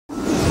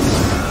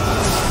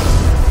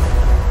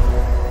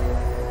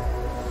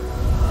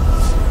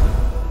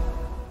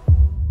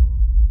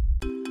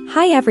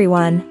Hi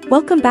everyone,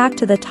 welcome back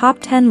to the top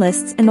 10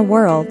 lists in the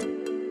world.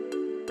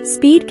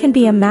 Speed can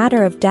be a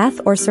matter of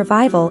death or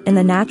survival in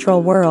the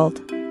natural world.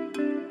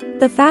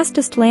 The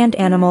fastest land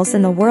animals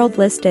in the world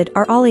listed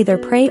are all either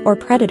prey or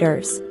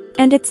predators,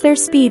 and it's their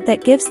speed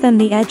that gives them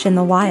the edge in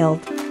the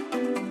wild.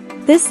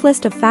 This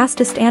list of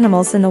fastest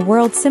animals in the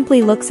world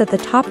simply looks at the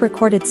top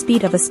recorded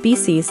speed of a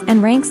species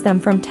and ranks them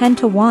from 10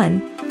 to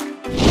 1.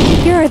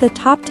 Here are the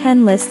top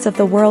 10 lists of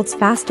the world's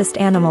fastest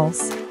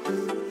animals.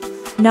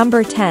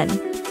 Number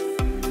 10.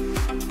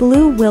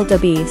 Blue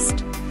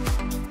wildebeest.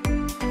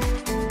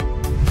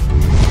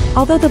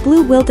 Although the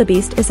blue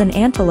wildebeest is an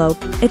antelope,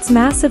 its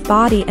massive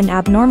body and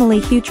abnormally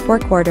huge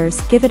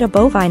forequarters give it a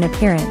bovine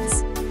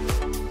appearance.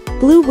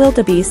 Blue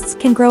wildebeests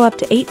can grow up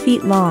to 8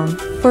 feet long,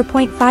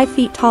 4.5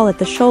 feet tall at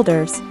the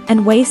shoulders,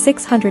 and weigh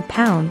 600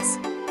 pounds.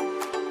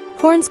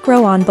 Horns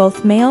grow on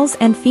both males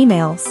and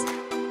females.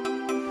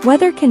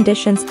 Weather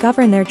conditions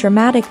govern their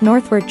dramatic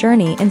northward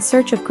journey in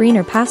search of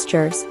greener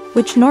pastures,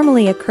 which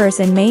normally occurs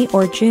in May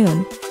or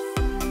June.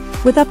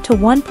 With up to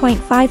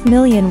 1.5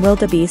 million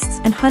wildebeests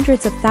and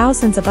hundreds of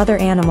thousands of other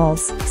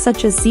animals,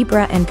 such as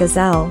zebra and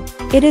gazelle,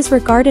 it is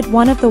regarded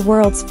one of the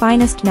world's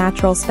finest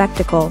natural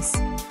spectacles.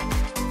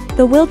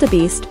 The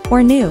wildebeest,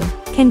 or gnu,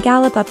 can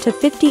gallop up to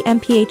 50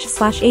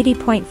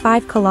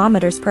 mph/80.5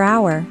 km per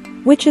hour,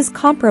 which is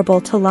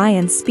comparable to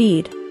lion's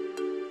speed.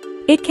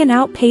 It can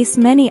outpace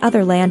many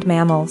other land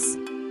mammals.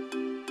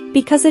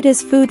 Because it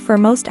is food for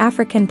most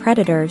African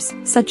predators,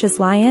 such as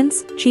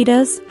lions,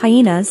 cheetahs,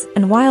 hyenas,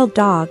 and wild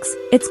dogs,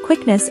 its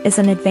quickness is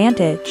an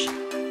advantage.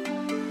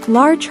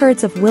 Large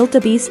herds of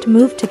wildebeest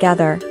move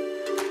together.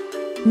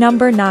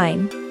 Number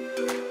 9.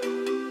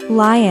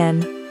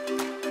 Lion.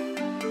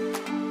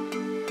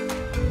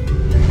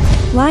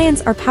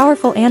 Lions are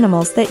powerful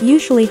animals that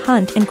usually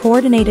hunt in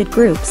coordinated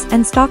groups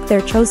and stalk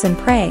their chosen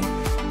prey.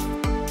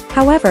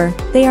 However,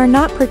 they are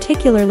not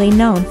particularly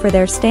known for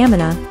their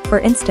stamina. For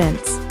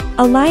instance,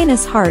 a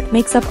lioness' heart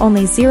makes up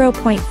only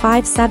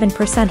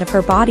 0.57% of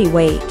her body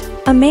weight.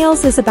 A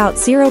male's is about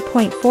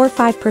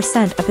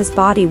 0.45% of his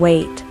body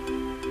weight.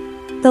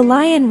 The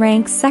lion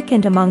ranks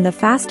second among the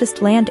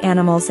fastest land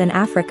animals in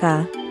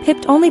Africa,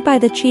 pipped only by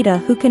the cheetah,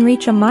 who can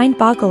reach a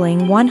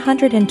mind-boggling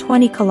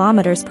 120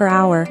 km per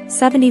hour,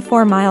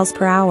 74 miles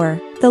per hour.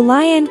 The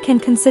lion can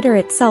consider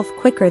itself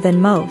quicker than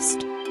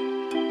most.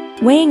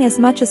 Weighing as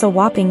much as a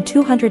whopping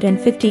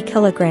 250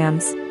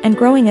 kilograms, and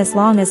growing as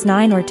long as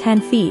 9 or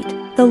 10 feet,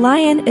 the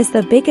lion is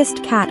the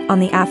biggest cat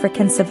on the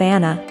African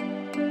savanna.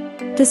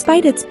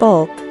 Despite its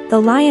bulk, the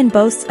lion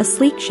boasts a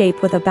sleek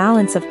shape with a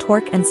balance of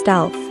torque and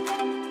stealth.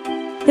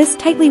 This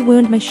tightly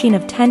wound machine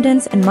of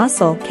tendons and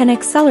muscle can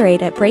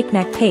accelerate at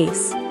breakneck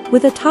pace,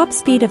 with a top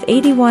speed of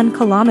 81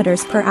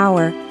 km per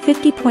hour,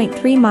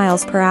 50.3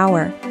 miles per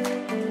hour.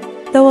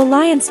 Though a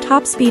lion's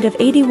top speed of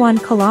 81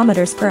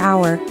 km per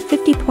hour,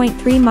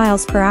 50.3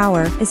 miles per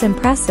hour, is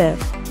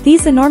impressive,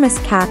 these enormous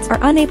cats are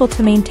unable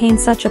to maintain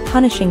such a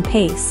punishing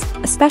pace,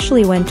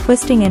 especially when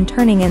twisting and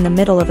turning in the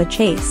middle of a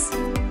chase.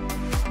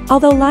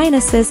 Although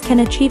lionesses can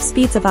achieve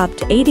speeds of up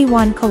to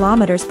 81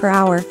 km per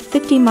hour,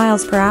 50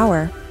 miles per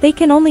hour, they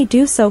can only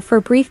do so for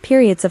brief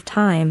periods of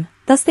time,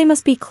 thus they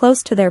must be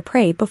close to their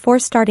prey before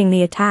starting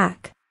the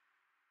attack.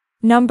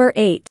 Number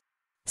 8.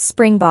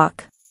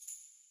 Springbok.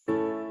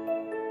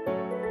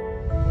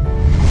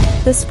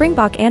 The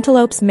Springbok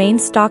antelope's main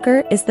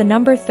stalker is the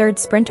number 3rd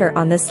sprinter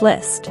on this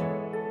list.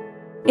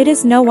 It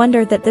is no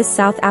wonder that this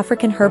South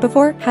African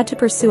herbivore had to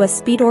pursue a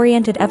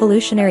speed-oriented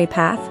evolutionary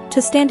path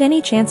to stand any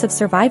chance of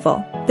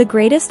survival. The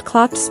greatest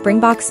clocked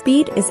Springbok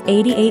speed is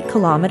 88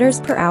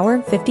 km per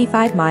hour,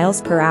 55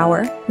 miles per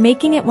hour,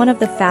 making it one of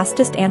the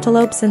fastest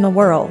antelopes in the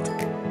world.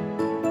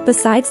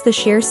 Besides the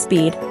sheer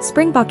speed,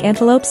 Springbok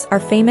antelopes are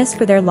famous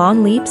for their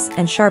long leaps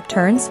and sharp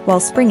turns while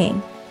springing,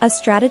 a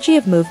strategy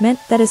of movement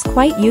that is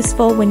quite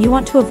useful when you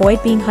want to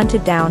avoid being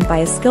hunted down by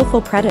a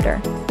skillful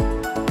predator.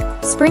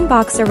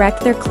 Springboks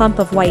erect their clump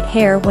of white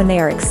hair when they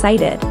are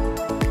excited.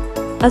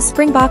 A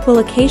springbok will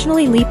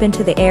occasionally leap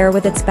into the air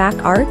with its back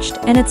arched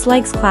and its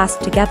legs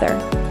clasped together.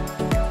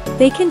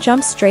 They can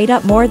jump straight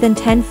up more than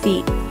 10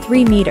 feet,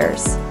 3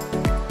 meters.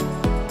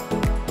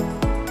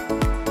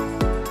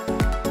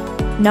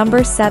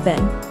 Number 7.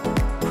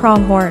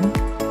 Pronghorn.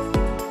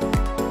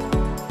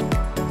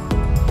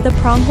 The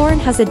pronghorn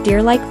has a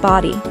deer-like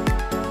body.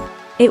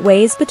 It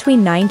weighs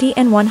between 90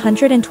 and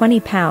 120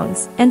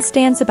 pounds and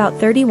stands about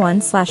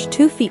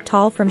 31/2 feet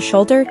tall from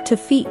shoulder to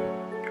feet.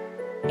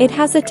 It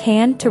has a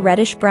tan to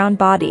reddish-brown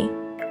body.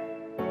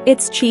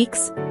 Its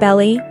cheeks,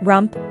 belly,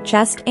 rump,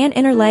 chest and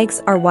inner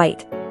legs are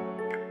white.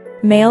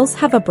 Males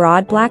have a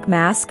broad black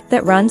mask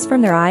that runs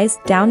from their eyes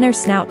down their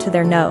snout to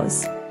their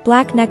nose,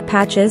 black neck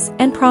patches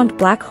and pronged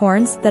black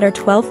horns that are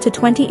 12 to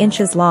 20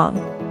 inches long.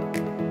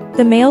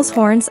 The male's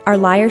horns are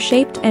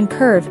lyre-shaped and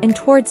curve in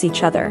towards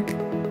each other.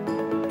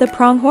 The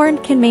pronghorn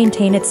can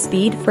maintain its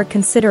speed for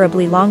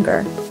considerably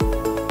longer.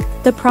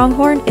 The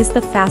pronghorn is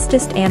the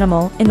fastest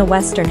animal in the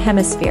Western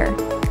Hemisphere.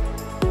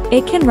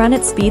 It can run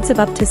at speeds of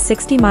up to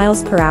 60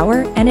 miles per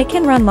hour and it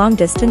can run long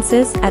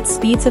distances at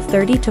speeds of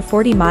 30 to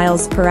 40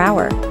 miles per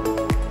hour.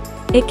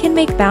 It can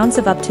make bounds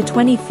of up to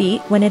 20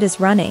 feet when it is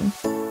running.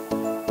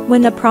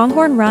 When the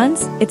pronghorn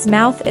runs, its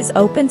mouth is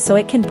open so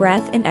it can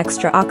breathe in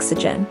extra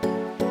oxygen.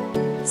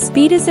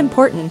 Speed is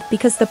important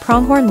because the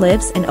pronghorn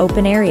lives in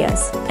open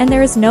areas, and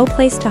there is no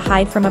place to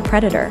hide from a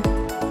predator.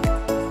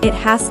 It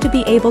has to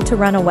be able to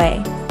run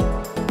away.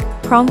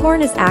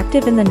 Pronghorn is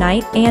active in the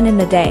night and in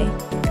the day.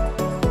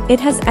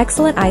 It has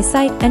excellent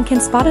eyesight and can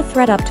spot a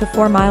threat up to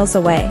 4 miles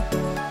away.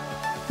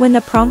 When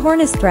the pronghorn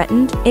is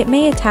threatened, it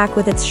may attack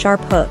with its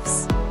sharp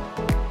hooves.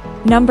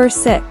 Number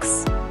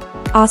 6.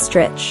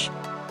 Ostrich.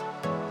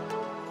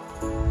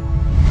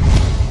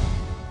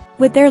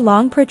 With their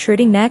long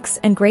protruding necks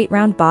and great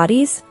round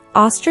bodies,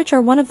 ostrich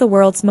are one of the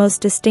world's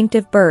most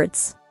distinctive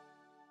birds.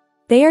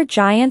 They are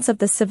giants of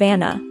the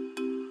savanna.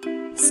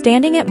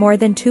 Standing at more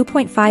than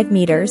 2.5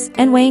 meters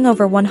and weighing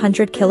over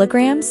 100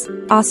 kilograms,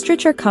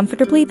 ostrich are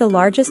comfortably the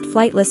largest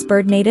flightless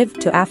bird native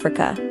to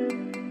Africa.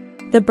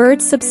 The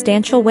bird's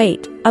substantial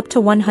weight, up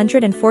to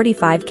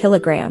 145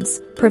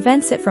 kilograms,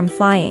 prevents it from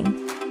flying.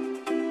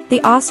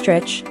 The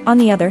ostrich, on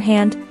the other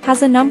hand,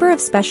 has a number of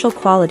special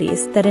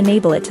qualities that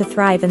enable it to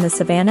thrive in the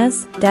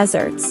savannas,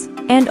 deserts,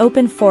 and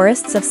open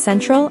forests of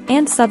Central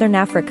and Southern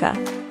Africa.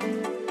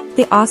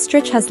 The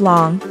ostrich has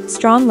long,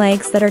 strong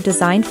legs that are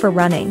designed for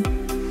running.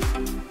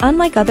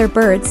 Unlike other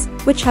birds,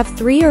 which have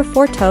 3 or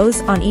 4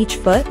 toes on each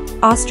foot,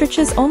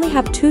 ostriches only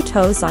have 2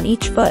 toes on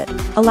each foot,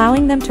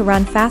 allowing them to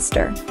run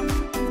faster.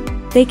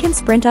 They can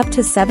sprint up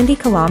to 70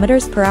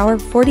 kilometers per hour,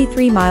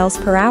 43 miles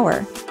per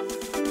hour.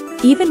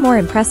 Even more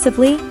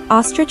impressively,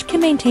 ostrich can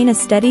maintain a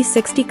steady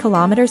 60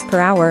 kilometers per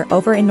hour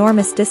over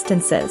enormous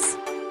distances.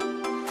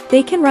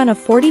 They can run a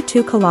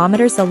 42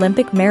 kilometers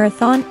Olympic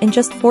marathon in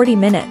just 40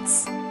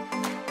 minutes.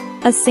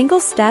 A single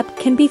step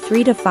can be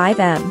 3 to 5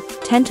 m,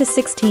 10 to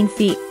 16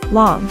 feet,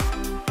 long.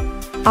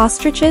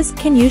 Ostriches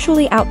can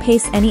usually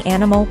outpace any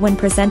animal when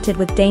presented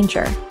with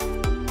danger.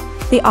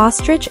 The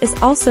ostrich is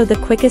also the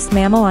quickest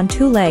mammal on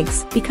 2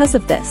 legs because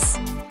of this.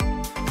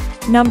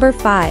 Number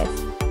 5.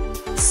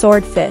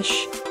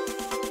 Swordfish.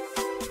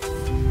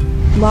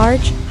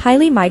 Large,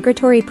 highly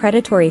migratory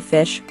predatory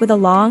fish with a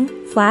long,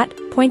 flat,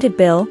 pointed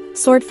bill,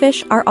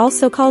 swordfish are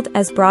also called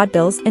as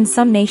broadbills in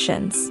some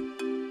nations.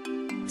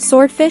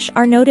 Swordfish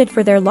are noted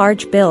for their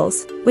large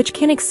bills, which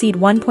can exceed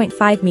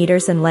 1.5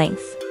 meters in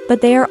length,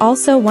 but they are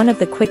also one of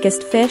the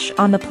quickest fish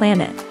on the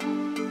planet.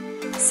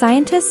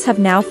 Scientists have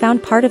now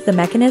found part of the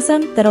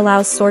mechanism that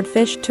allows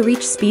swordfish to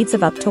reach speeds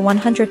of up to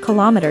 100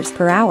 kilometers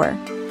per hour.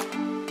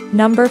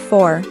 Number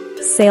 4.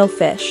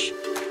 Sailfish.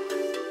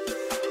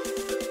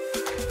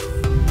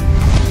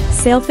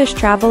 Sailfish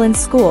travel in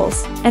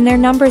schools, and their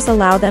numbers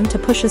allow them to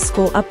push a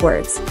school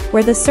upwards,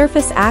 where the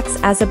surface acts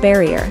as a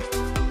barrier.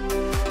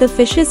 The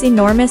fish's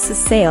enormous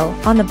sail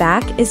on the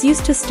back is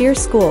used to steer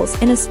schools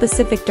in a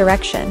specific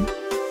direction.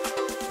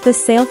 The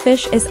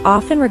sailfish is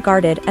often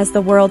regarded as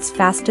the world's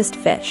fastest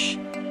fish.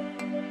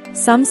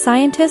 Some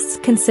scientists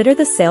consider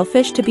the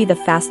sailfish to be the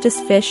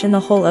fastest fish in the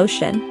whole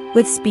ocean,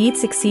 with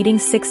speeds exceeding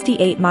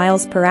 68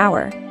 miles per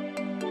hour.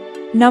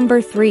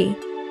 Number 3.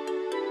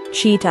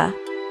 Cheetah.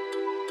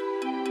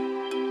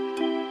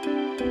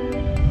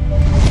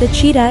 The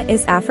cheetah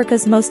is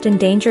Africa's most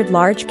endangered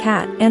large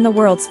cat and the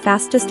world's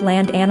fastest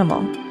land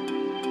animal.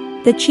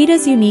 The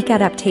cheetah's unique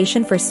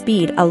adaptation for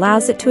speed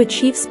allows it to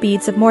achieve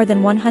speeds of more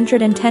than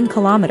 110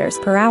 kilometers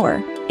per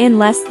hour in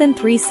less than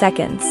 3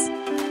 seconds.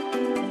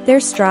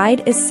 Their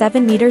stride is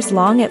 7 meters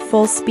long at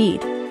full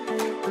speed.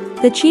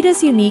 The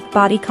cheetah's unique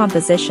body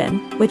composition,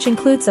 which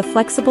includes a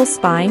flexible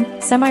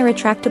spine,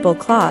 semi-retractable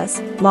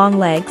claws, long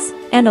legs,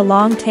 and a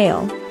long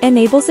tail,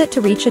 enables it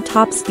to reach a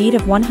top speed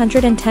of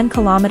 110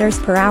 kilometers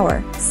per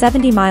hour,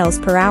 70 miles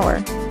per hour.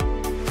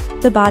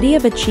 The body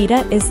of a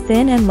cheetah is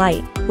thin and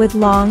light, with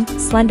long,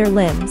 slender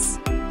limbs.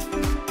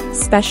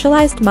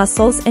 Specialized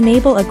muscles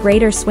enable a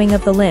greater swing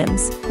of the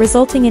limbs,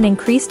 resulting in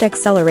increased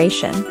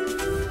acceleration.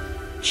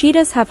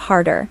 Cheetahs have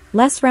harder,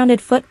 less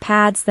rounded foot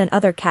pads than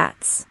other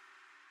cats.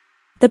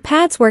 The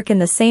pads work in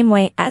the same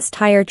way as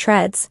tire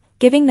treads,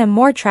 giving them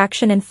more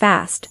traction in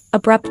fast,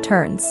 abrupt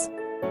turns.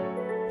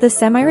 The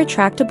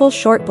semi-retractable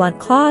short blunt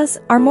claws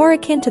are more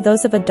akin to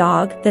those of a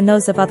dog than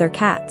those of other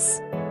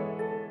cats.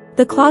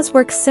 The claws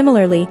work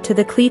similarly to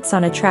the cleats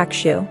on a track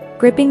shoe,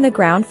 gripping the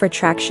ground for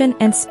traction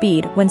and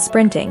speed when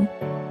sprinting.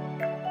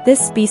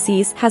 This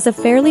species has a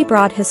fairly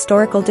broad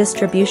historical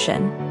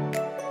distribution.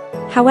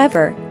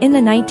 However, in the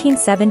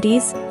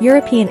 1970s,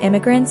 European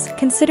immigrants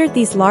considered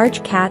these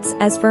large cats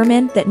as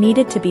vermin that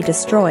needed to be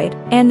destroyed,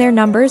 and their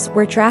numbers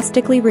were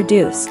drastically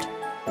reduced.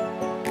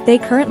 They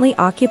currently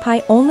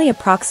occupy only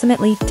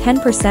approximately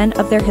 10%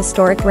 of their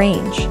historic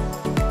range.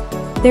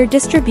 Their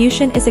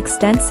distribution is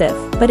extensive,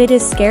 but it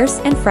is scarce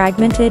and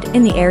fragmented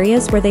in the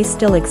areas where they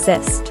still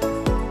exist.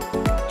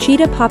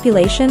 Cheetah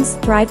populations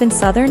thrive in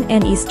southern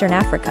and eastern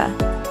Africa.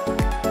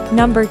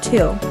 Number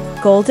 2.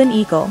 Golden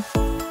eagle.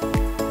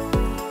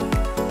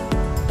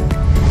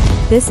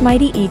 This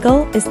mighty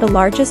eagle is the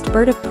largest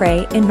bird of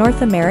prey in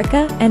North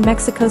America and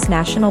Mexico's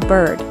national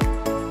bird.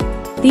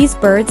 These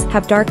birds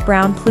have dark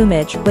brown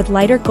plumage with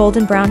lighter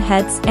golden brown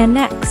heads and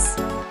necks.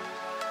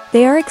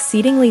 They are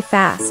exceedingly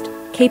fast,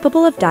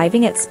 capable of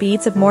diving at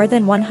speeds of more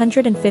than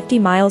 150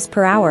 miles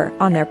per hour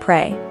on their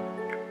prey.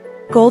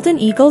 Golden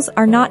eagles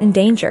are not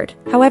endangered,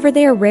 however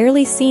they are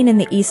rarely seen in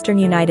the eastern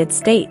United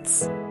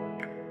States.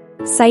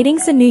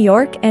 Sightings in New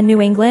York and New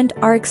England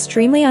are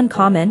extremely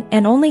uncommon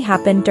and only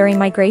happen during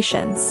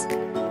migrations.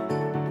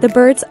 The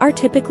birds are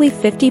typically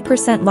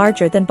 50%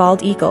 larger than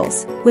bald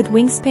eagles, with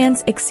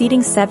wingspans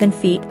exceeding 7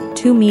 feet,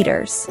 2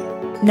 meters.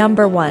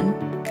 Number 1.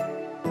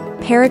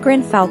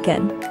 Peregrine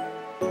falcon.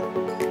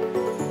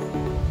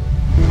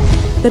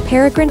 The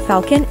peregrine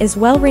falcon is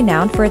well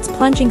renowned for its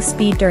plunging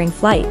speed during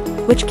flight,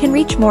 which can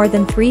reach more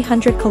than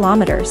 300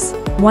 kilometers,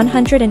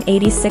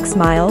 186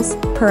 miles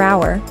per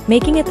hour,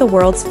 making it the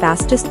world's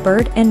fastest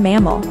bird and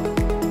mammal.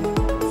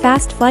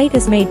 Fast flight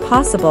is made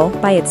possible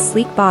by its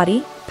sleek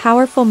body,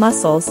 powerful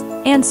muscles,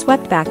 and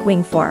swept-back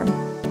wing form.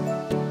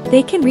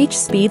 They can reach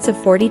speeds of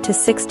 40 to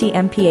 60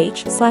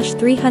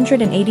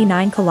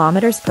 mph/389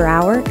 kilometers per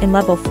hour in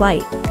level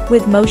flight,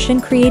 with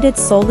motion created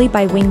solely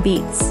by wing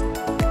beats.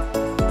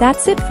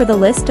 That's it for the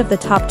list of the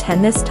top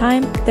 10 this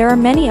time. There are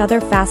many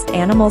other fast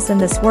animals in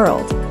this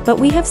world, but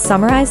we have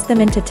summarized them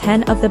into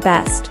 10 of the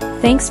best.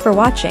 Thanks for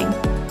watching.